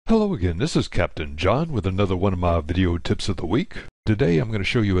Hello again, this is Captain John with another one of my video tips of the week. Today I'm going to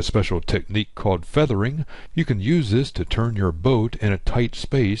show you a special technique called feathering. You can use this to turn your boat in a tight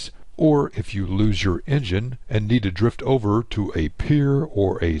space, or if you lose your engine and need to drift over to a pier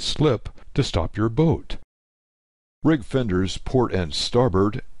or a slip to stop your boat. Rig fenders port and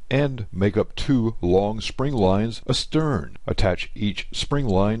starboard and make up two long spring lines astern. Attach each spring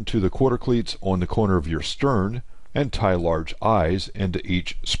line to the quarter cleats on the corner of your stern and tie large eyes into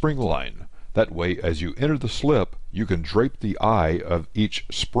each spring line. That way, as you enter the slip, you can drape the eye of each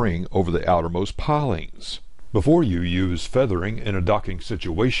spring over the outermost pilings. Before you use feathering in a docking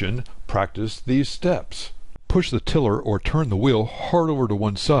situation, practice these steps. Push the tiller or turn the wheel hard over to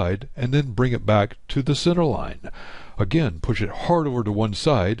one side and then bring it back to the center line. Again, push it hard over to one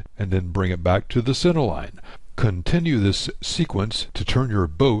side and then bring it back to the center line. Continue this sequence to turn your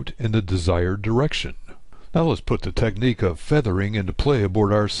boat in the desired direction. Now let's put the technique of feathering into play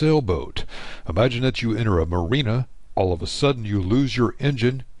aboard our sailboat. Imagine that you enter a marina, all of a sudden you lose your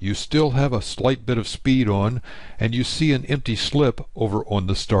engine, you still have a slight bit of speed on, and you see an empty slip over on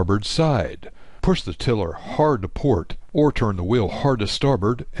the starboard side. Push the tiller hard to port, or turn the wheel hard to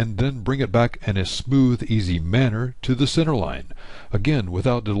starboard, and then bring it back in a smooth, easy manner to the center line. Again,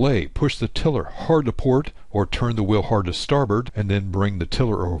 without delay, push the tiller hard to port, or turn the wheel hard to starboard, and then bring the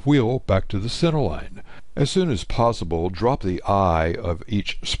tiller or wheel back to the center line. As soon as possible, drop the eye of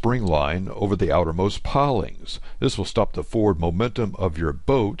each spring line over the outermost pilings. This will stop the forward momentum of your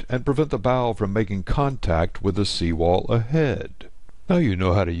boat and prevent the bow from making contact with the seawall ahead. Now you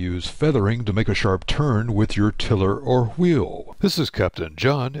know how to use feathering to make a sharp turn with your tiller or wheel. This is Captain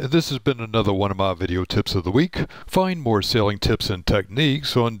John, and this has been another one of my video tips of the week. Find more sailing tips and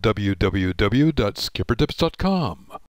techniques on www.skippertips.com.